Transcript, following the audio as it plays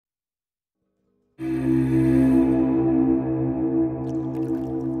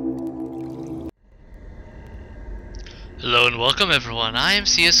welcome everyone, I am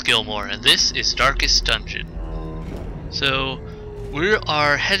C.S.Gilmore and this is Darkest Dungeon. So, we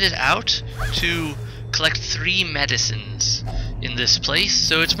are headed out to collect 3 medicines in this place.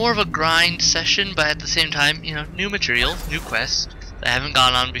 So it's more of a grind session, but at the same time, you know, new material, new quest that I haven't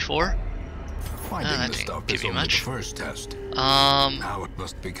gone on before. That didn't give me much. First test. Now it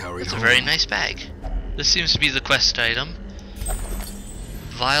must be carried it's a very nice bag. This seems to be the quest item.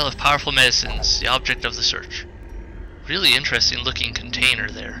 Vial of powerful medicines, the object of the search. Really interesting looking container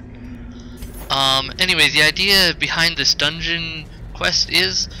there. Anyway, the idea behind this dungeon quest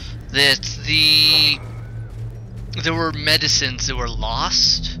is that there were medicines that were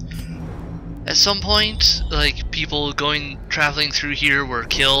lost at some point. Like, people traveling through here were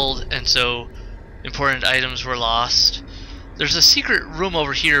killed, and so important items were lost. There's a secret room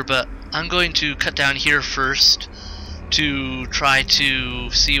over here, but I'm going to cut down here first to try to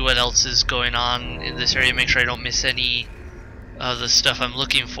see what else is going on in this area, make sure I don't miss any of the stuff I'm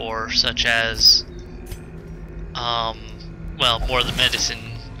looking for, such as well, more of the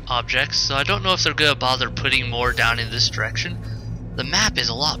medicine objects. So I don't know if they're gonna bother putting more down in this direction. The map is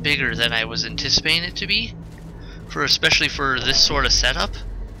a lot bigger than I was anticipating it to be, especially for this sort of setup.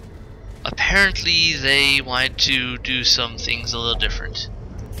 Apparently they wanted to do some things a little different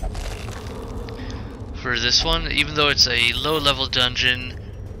for this one, even though it's a low level dungeon,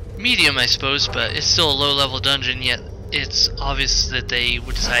 medium I suppose, but it's still a low level dungeon, yet it's obvious that they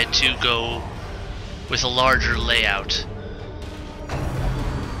would decide to go with a larger layout.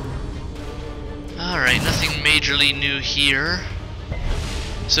 Alright, nothing majorly new here.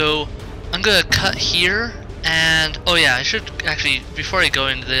 So I'm gonna cut here, and oh yeah, I should actually, before I go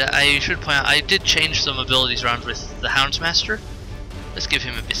into that, I should point out I did change some abilities around with the Houndsmaster. Let's give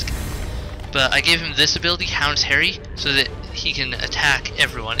him a biscuit. But I gave him this ability, Hound's Harry, so that he can attack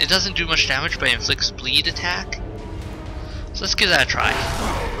everyone. It doesn't do much damage, but it inflicts bleed attack. So let's give that a try.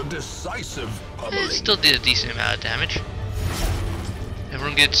 Oh, decisive It still did a decent amount of damage.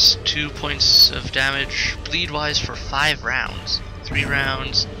 Everyone gets 2 points of damage, bleed-wise, for 5 rounds. 3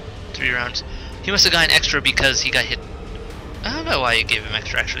 rounds, 3 rounds. He must have gotten extra because he got hit. I don't know why you gave him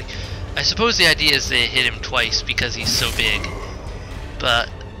extra, actually. I suppose the idea is they hit him twice because he's so big. But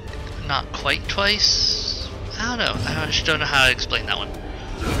not quite twice. I don't know. I just don't know how to explain that one.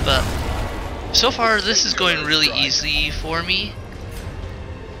 But so far this is going really easy for me.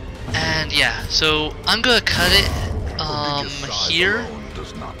 And yeah, so I'm gonna cut it here.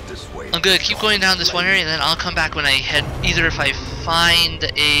 I'm gonna keep going down this one area, and then I'll come back when I head, either if I find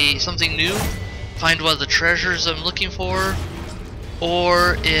something new, find one of the treasures I'm looking for,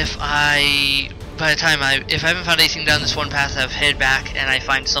 or if by the time if I haven't found anything down this one path, I've head back and I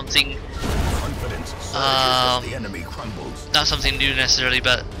find something, not something new necessarily,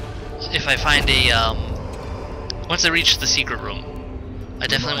 but if I find once I reach the secret room, I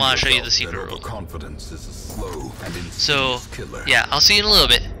definitely want to show you the secret room. So yeah, I'll see you in a little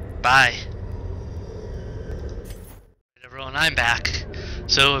bit. Bye. Everyone, I'm back.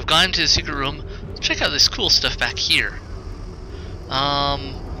 So I've gone to the secret room. Check out this cool stuff back here.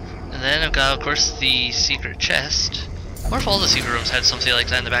 And then I've got, of course, the secret chest. Or if all the secret rooms had something like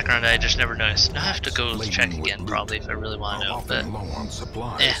that in the background, I just never noticed. Now I have to go check again, probably, if I really want to know. But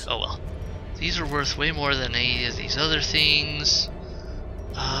oh well. These are worth way more than any of these other things.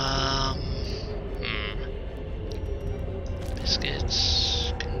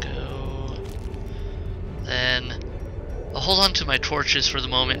 Biscuits can go. Then I'll hold on to my torches for the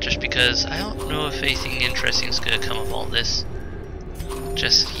moment, just because I don't know if anything interesting is going to come of all this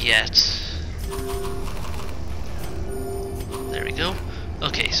just yet. There we go.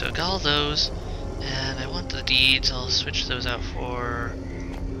 Okay, so I got all those, and I want the deeds. I'll switch those out for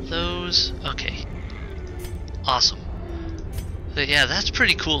those. Okay, awesome. But yeah, that's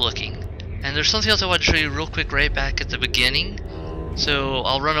pretty cool looking. And there's something else I want to show you real quick right back at the beginning. So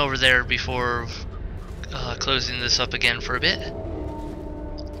I'll run over there before closing this up again for a bit.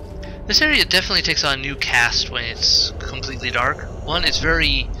 This area definitely takes on a new cast when it's completely dark. One, it's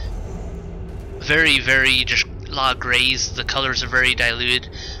very just a lot of grays. The colors are very diluted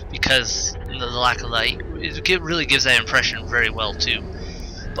because of the lack of light. It really gives that impression very well too.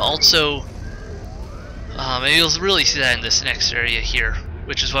 But also, and you'll really see that in this next area here,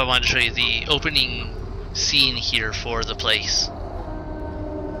 which is why I wanted to show you the opening scene here for the place.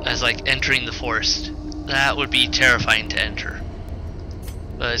 As like entering the forest. That would be terrifying to enter.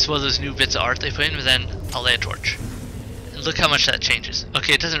 But it's one of those new bits of art they put in, but then I'll lay a torch. And look how much that changes.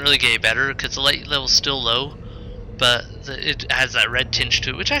 Okay, it doesn't really get any better because the light level's still low, but it has that red tinge to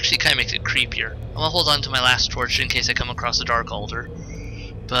it, which actually kind of makes it creepier. I'm gonna hold on to my last torch in case I come across a dark altar.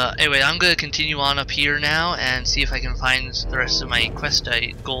 But anyway, I'm gonna continue on up here now and see if I can find the rest of my quest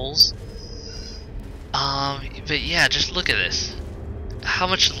goals. But yeah, just look at this. How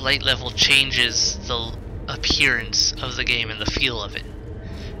much light level changes the appearance of the game and the feel of it.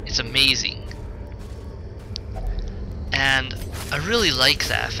 It's amazing. And I really like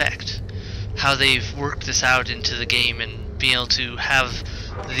that effect. How they've worked this out into the game and being able to have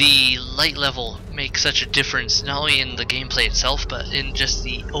the light level make such a difference not only in the gameplay itself but in just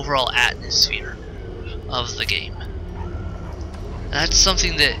the overall atmosphere of the game. That's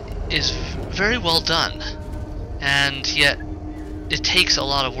something that is very well done, and yet it takes a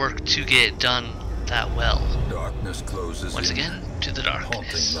lot of work to get it done that well. Darkness closes Once in, again, to the haunting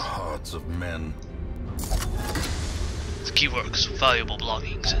darkness. the hearts of men. The key works, valuable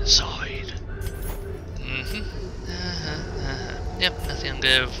belongings inside. Yep, nothing I'm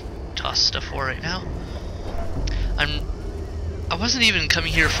gonna toss stuff for right now. I wasn't even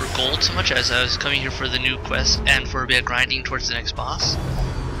coming here for gold so much as I was coming here for the new quest and for a bit of grinding towards the next boss.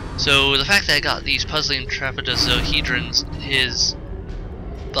 So the fact that I got these puzzling trapezohedrons is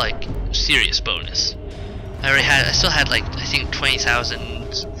like serious bonus. I still had like I think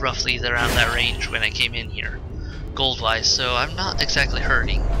 20,000 roughly around that range when I came in here, gold wise. So I'm not exactly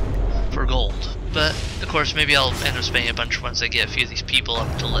hurting for gold. But of course, maybe I'll end up spending a bunch once I get a few of these people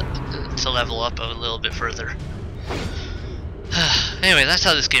up to level up a little bit further. Anyway, that's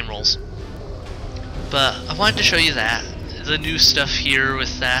how this game rolls. But I wanted to show you that the new stuff here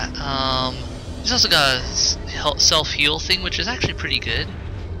with that. He's also got a self-heal thing, which is actually pretty good.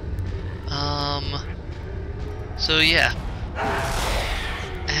 So yeah,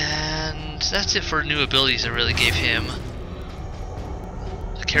 and that's it for new abilities I really gave him.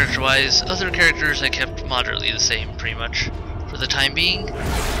 Character-wise, other characters I kept moderately the same, pretty much, for the time being.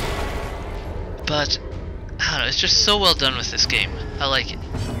 But I don't know, it's just so well done with this game. I like it.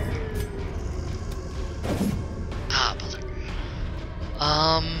 Ah, bother.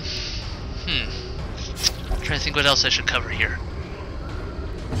 I'm trying to think what else I should cover here.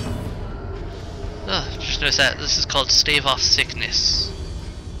 Just notice that this is called Stave Off Sickness.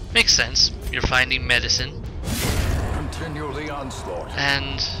 Makes sense. You're finding medicine. Continue the onslaught.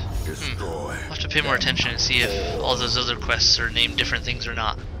 And I'll have to pay more attention and see if all those other quests are named different things or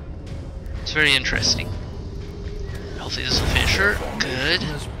not. It's very interesting. Hopefully this will finish her. Good.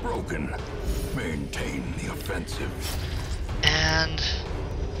 Is broken. Maintain the offensive. And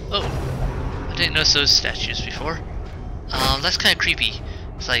I didn't notice those statues before. That's kind of creepy.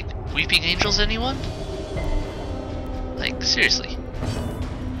 It's like, weeping angels, anyone? Like, seriously.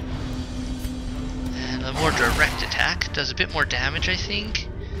 And a more direct attack does a bit more damage, I think.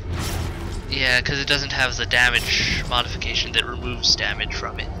 Yeah, because it doesn't have the damage modification that removes damage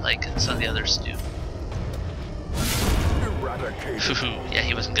from it, like some of the others do. Yeah,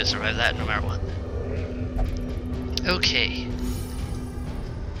 he wasn't going to survive that no matter what. Okay.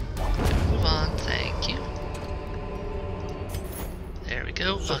 Move on, thank you. There we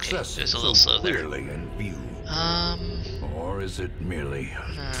go. Okay, it was a little slow there. In view. Or is it merely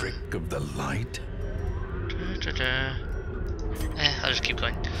a trick of the light? I'll just keep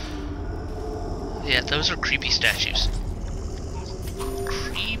going. Yeah, those are creepy statues.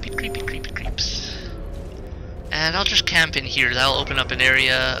 Creepy creeps. And I'll just camp in here. That'll open up an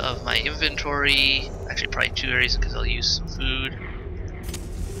area of my inventory. Actually, probably two areas because I'll use some food.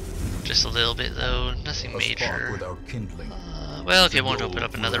 Just a little bit though, nothing major. Well, okay, it won't open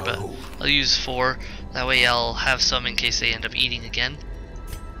up another, but I'll use 4. That way I'll have some in case they end up eating again.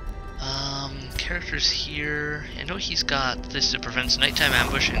 Characters here. I know he's got this that prevents nighttime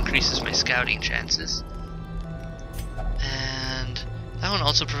ambush and increases my scouting chances. And that one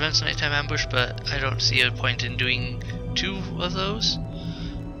also prevents nighttime ambush, but I don't see a point in doing 2 of those.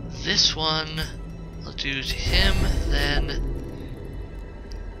 This one I'll do to him, then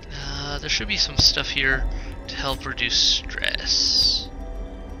there should be some stuff here to help reduce stress.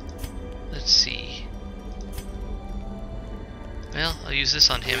 Let's see. Well, I'll use this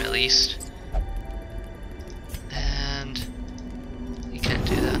on him at least. And he can't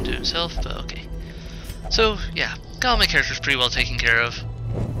do that unto himself, but okay. So, yeah, got all my characters pretty well taken care of.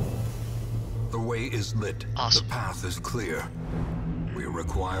 The way is lit. Awesome. The path is clear. We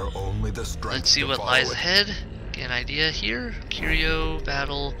require only the strength. Let's see to what follow lies it. ahead. Get an idea here. Curio,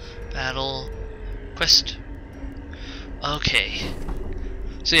 battle, quest. Okay.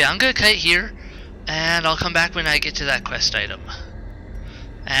 So yeah, I'm gonna cut it here, and I'll come back when I get to that quest item.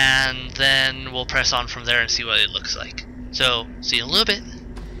 And then we'll press on from there and see what it looks like. So, see you in a little bit.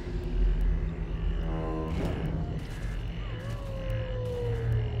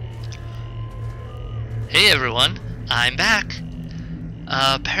 Hey everyone, I'm back.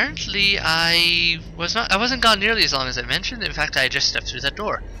 Apparently I wasn't gone nearly as long as I mentioned. In fact, I just stepped through that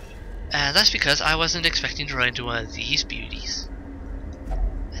door. And that's because I wasn't expecting to run into one of these beauties.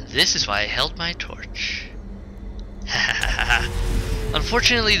 And this is why I held my torch.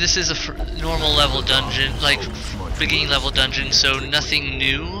 Unfortunately, this is a normal level dungeon, like beginning level dungeon, so nothing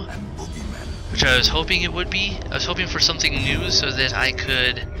new, which I was hoping it would be. I was hoping for something new so that I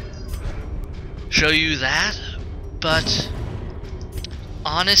could show you that, but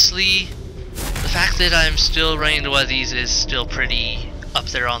honestly, the fact that I'm still running into one of these is still pretty up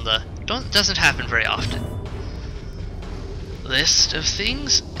there on the doesn't happen very often list of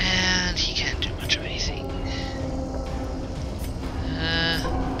things, and he can't do much of anything.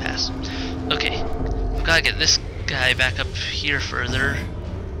 Pass. Okay, I've got to get this guy back up here further,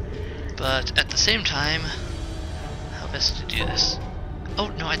 but at the same time, how best to do this? Oh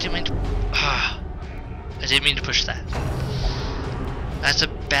no, I didn't mean to. I didn't mean to push that. That's a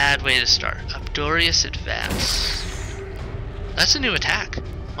bad way to start. Updorious Advance. That's a new attack,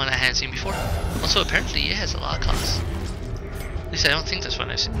 one I hadn't seen before. Also, apparently it has a lot of class. At least I don't think that's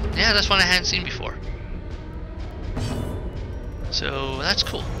one I've seen. Yeah, that's one I hadn't seen before. So that's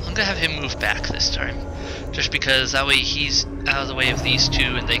cool. I'm gonna have him move back this time, just because that way he's out of the way of these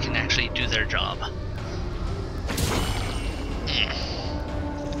two and they can actually do their job.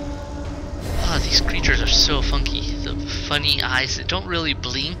 These creatures are so funky. The funny eyes that don't really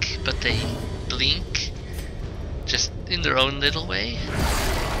blink, but they blink just in their own little way.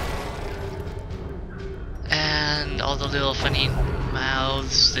 And all the little funny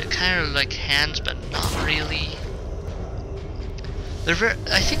mouths that kind of like hands, but not really. They're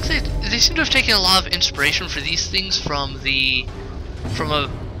I think they seem to have taken a lot of inspiration for these things from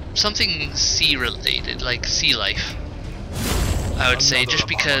something sea related, like sea life. I would say, just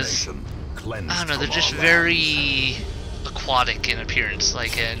because I don't know, they're just very aquatic in appearance,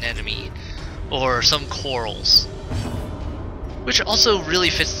 like an enemy, or some corals, which also really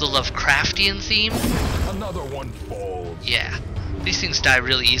fits the Lovecraftian theme. Another one falls. Yeah, these things die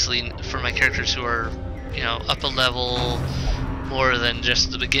really easily for my characters who are, you know, up a level more than just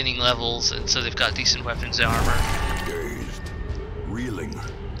the beginning levels, and so they've got decent weapons and armor. Dazed, reeling,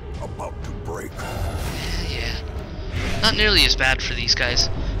 about to break. Yeah, not nearly as bad for these guys,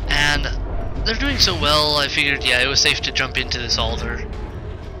 and they're doing so well, I figured, yeah, it was safe to jump into this altar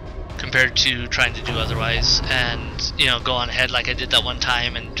compared to trying to do otherwise and, you know, go on ahead like I did that one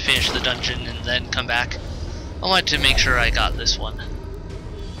time and finish the dungeon and then come back. I wanted to make sure I got this one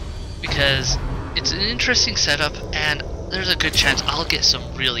because it's an interesting setup and there's a good chance I'll get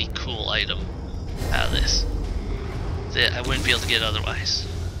some really cool item out of this that I wouldn't be able to get otherwise.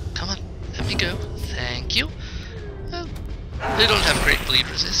 Come on, let me go. Thank you. They don't have great bleed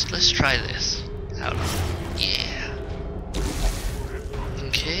resist. Let's try this out. Yeah.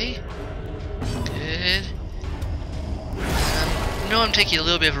 Okay. Good. I know I'm taking a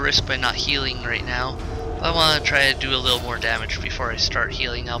little bit of a risk by not healing right now. But I want to try to do a little more damage before I start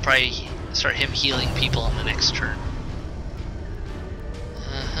healing. I'll probably start him healing people on the next turn.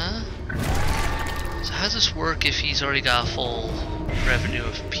 So how does this work if he's already got a full revenue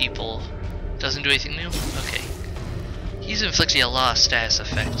of people? Doesn't do anything new? Okay. He's inflicting a lot of status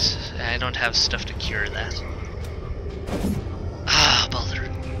effects, and I don't have stuff to cure that. Ah, bother.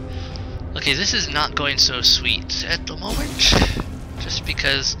 Okay, this is not going so sweet at the moment, just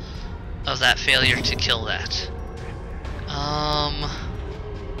because of that failure to kill that.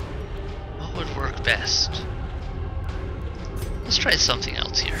 What would work best? Let's try something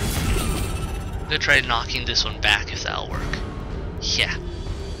else here. I'm gonna try knocking this one back if that'll work. Yeah.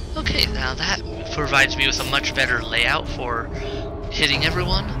 Okay, now that provides me with a much better layout for hitting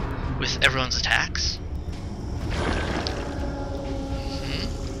everyone with everyone's attacks.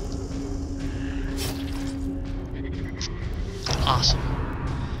 Awesome.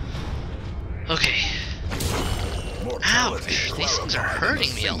 Okay. Ouch, these things are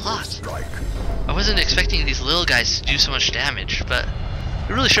hurting me a lot. I wasn't expecting these little guys to do so much damage, but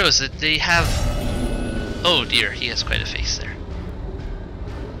it really shows that they have... Oh dear, he has quite a face there.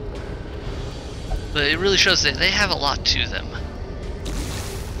 But it really shows that they have a lot to them.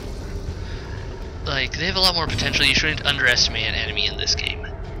 Like, they have a lot more potential. You shouldn't underestimate an enemy in this game.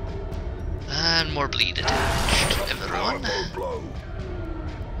 And more bleed attached. Everyone.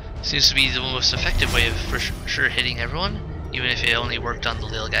 Seems to be the most effective way of for sure hitting everyone, even if it only worked on the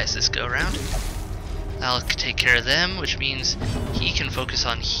little guys this go around. I'll take care of them, which means he can focus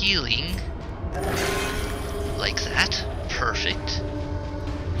on healing. Like that. Perfect.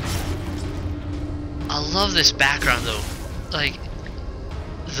 I love this background though. Like,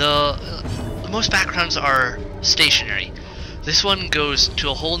 most backgrounds are stationary. This one goes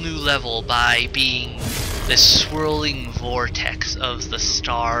to a whole new level by being this swirling vortex of the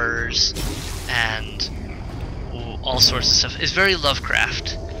stars and all sorts of stuff. It's very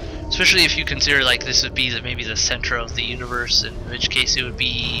Lovecraft, especially if you consider like this would be maybe the center of the universe, in which case it would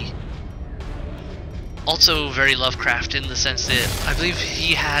be also very Lovecraft in the sense that I believe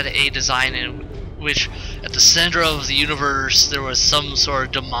he had a design in which at the center of the universe there was some sort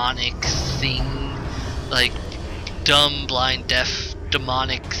of demonic thing, like dumb, blind, deaf,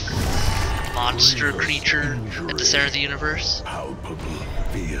 demonic monster creature at the center of the universe. Palpable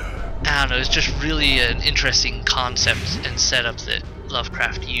fear. I don't know, it's just really an interesting concept and setup that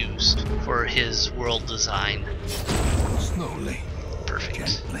Lovecraft used for his world design. Slowly. Perfect.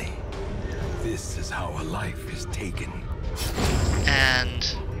 Gently. This is how a life is taken.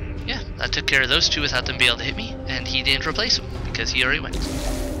 And yeah, that took care of those two without them being able to hit me, and he didn't replace them because he already went.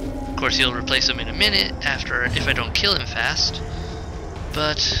 Of course, he'll replace them in a minute after if I don't kill him fast,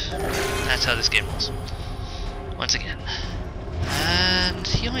 but that's how this game rolls. Once again. And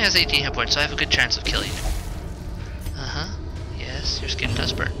he only has 18 hit points, so I have a good chance of killing him. Uh-huh. Yes, your skin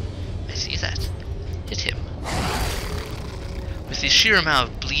does burn. I see that. Hit him. With the sheer amount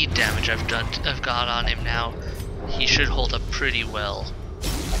of bleed damage I've got on him now, he should hold up pretty well.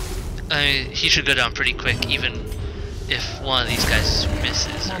 I mean, he should go down pretty quick, even if one of these guys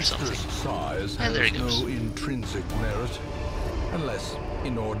misses or something. Size and there he goes. No intrinsic merit, unless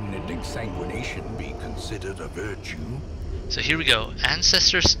inordinate exsanguination be considered a virtue. So here we go.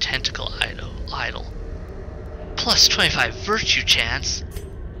 Ancestor's Tentacle Idol. Plus 25 virtue chance.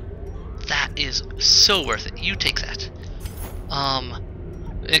 That is so worth it. You take that.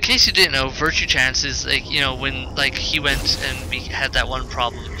 In case you didn't know, virtue chance is like, you know, when like he went and had that one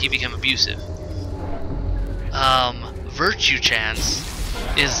problem, he became abusive. Virtue chance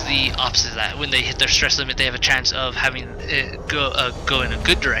is the opposite of that. When they hit their stress limit, they have a chance of having it go in a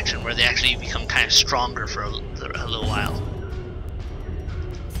good direction, where they actually become kind of stronger for a little while.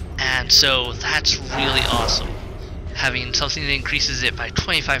 And so that's really awesome, having something that increases it by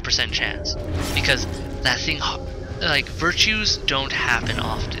 25% chance, because that thing, like, virtues don't happen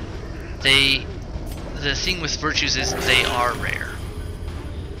often. The thing with virtues is they are rare.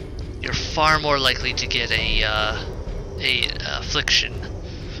 You're far more likely to get a affliction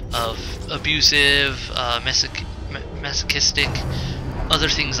of abusive, masochistic, other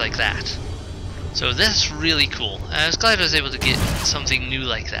things like that. So that's really cool. I was glad I was able to get something new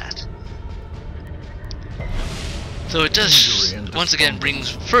like that. Though it does, once again, brings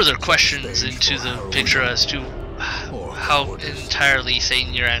further questions into the picture as to how entirely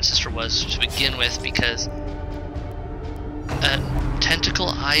sane your ancestor was to begin with, because a tentacle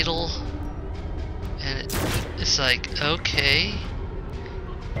idol, and it's like, okay,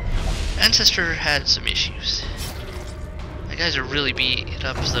 ancestor had some issues. My guys are really beat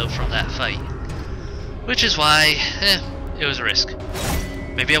up though from that fight, which is why it was a risk.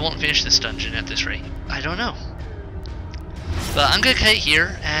 Maybe I won't finish this dungeon at this rate. I don't know. But I'm gonna cut it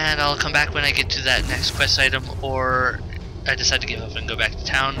here, and I'll come back when I get to that next quest item, or I decide to give up and go back to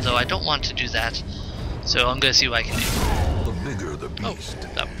town, though I don't want to do that, so I'm gonna see what I can do. The bigger the beast,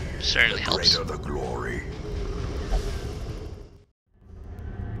 that certainly helps. The greater the glory.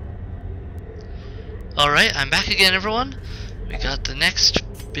 Alright, I'm back again, everyone. We got the next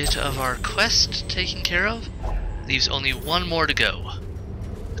bit of our quest taken care of. Leaves only one more to go.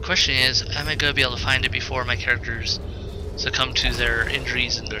 The question is, am I gonna be able to find it before my characters succumb to their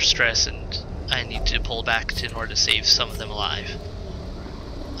injuries and their stress, and I need to pull back in order to save some of them alive.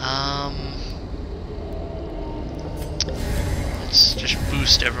 Let's just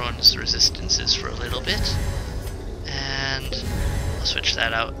boost everyone's resistances for a little bit, and I'll switch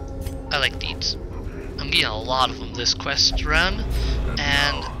that out. I like these. I'm getting a lot of them this quest run,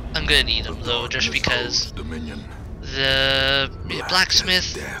 and I'm gonna need them though, just because the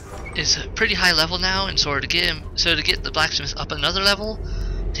blacksmith is a pretty high level now, and so to get the blacksmith up another level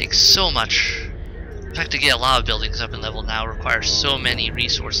takes so much. In fact, to get a lot of buildings up in level now requires so many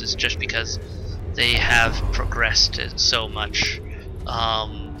resources, just because they have progressed it so much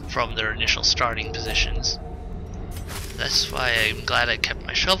from their initial starting positions. That's why I'm glad I kept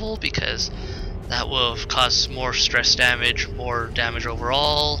my shovel, because that will have caused more stress damage, more damage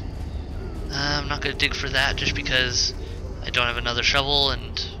overall. I'm not going to dig for that just because I don't have another shovel,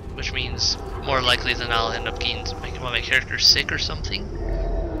 and which means more likely than I'll end up making one of my characters sick or something,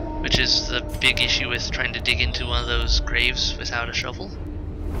 which is the big issue with trying to dig into one of those graves without a shovel.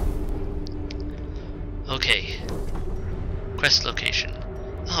 Okay, quest location.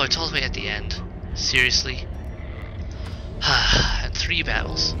 Oh, it's all the way at the end. Seriously? And 3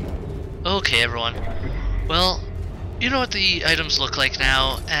 battles. Okay, everyone. Well, you know what the items look like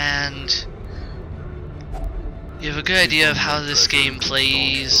now, and you have a good idea of how this game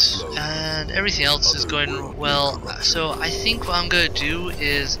plays, and everything else is going well. So I think what I'm gonna do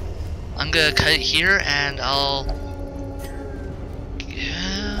is I'm gonna cut it here, and I'll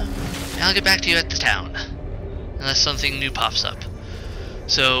get back to you at the town unless something new pops up.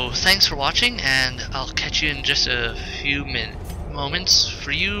 So thanks for watching, and I'll catch you in just a few moments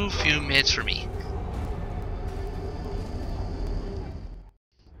for you, few minutes for me.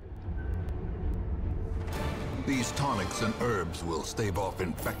 These tonics and herbs will stave off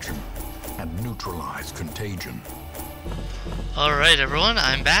infection and neutralize contagion. Alright everyone,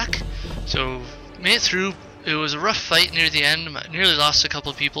 I'm back. So, made it through. It was a rough fight near the end. Nearly lost a couple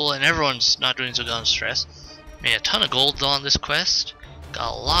of people, and everyone's not doing so good on stress. Made a ton of gold on this quest.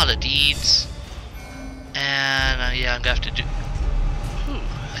 Got a lot of deeds. And yeah, I'm gonna have to do... Ooh,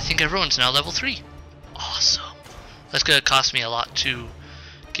 I think everyone's now level 3. Awesome. That's gonna cost me a lot to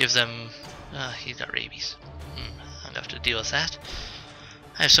give them... he's got rabies. I'm gonna have to deal with that.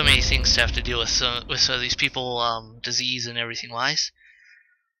 I have so many things to have to deal with some of these people, disease and everything wise.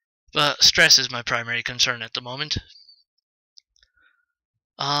 But stress is my primary concern at the moment.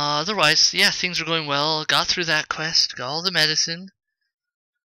 Otherwise, yeah, things are going well. Got through that quest, got all the medicine,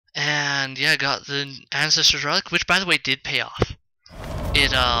 and yeah, got the Ancestor's Relic, which by the way did pay off.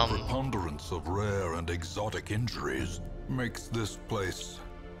 It preponderance of rare and exotic injuries makes this place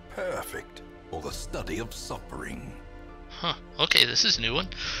perfect for the study of suffering. Huh, okay, this is a new one.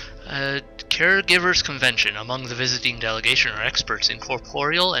 Caregivers Convention. Among the visiting delegation are experts in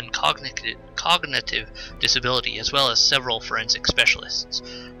corporeal and cognitive disability, as well as several forensic specialists.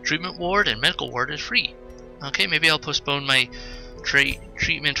 Treatment ward and medical ward is free. Okay, maybe I'll postpone my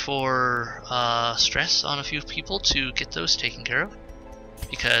treatment for stress on a few people to get those taken care of,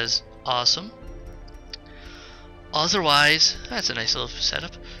 because awesome. Otherwise, that's a nice little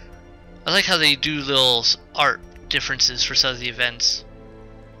setup. I like how they do little art differences for some of the events.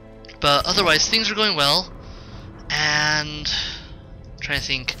 But otherwise, things are going well, and I'm trying to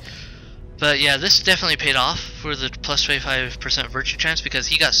think. But yeah, this definitely paid off for the plus 25% virtue chance, because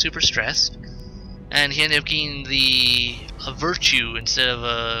he got super stressed, and he ended up getting a virtue instead of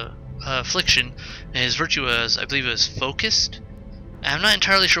a affliction. And his virtue was, I believe, it was focused. And I'm not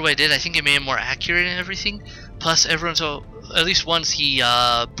entirely sure what I did. I think it made him more accurate and everything. Plus, at least once he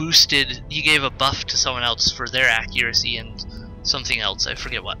he gave a buff to someone else for their accuracy and something else. I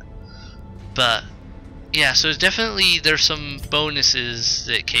forget what. But yeah, so definitely there's some bonuses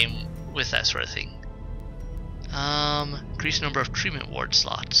that came with that sort of thing. Increased number of treatment ward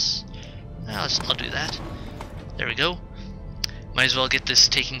slots. I'll do that. There we go. Might as well get this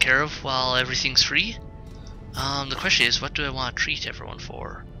taken care of while everything's free. The question is, what do I want to treat everyone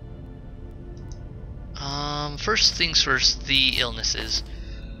for? First things first, the illnesses.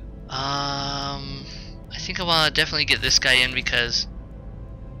 I think I want to definitely get this guy in because...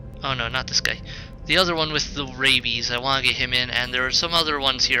 Oh no, not this guy. The other one with the rabies, I want to get him in, and there are some other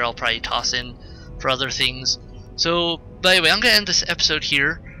ones here I'll probably toss in for other things. So, by the way, I'm going to end this episode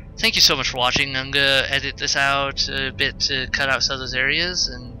here. Thank you so much for watching. I'm going to edit this out a bit to cut out some of those areas,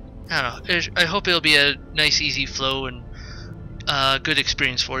 and I don't know, I hope it'll be a nice easy flow and good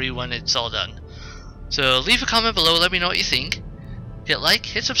experience for you when it's all done. So leave a comment below, let me know what you think. Hit like,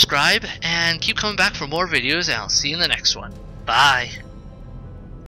 hit subscribe, and keep coming back for more videos, and I'll see you in the next one. Bye!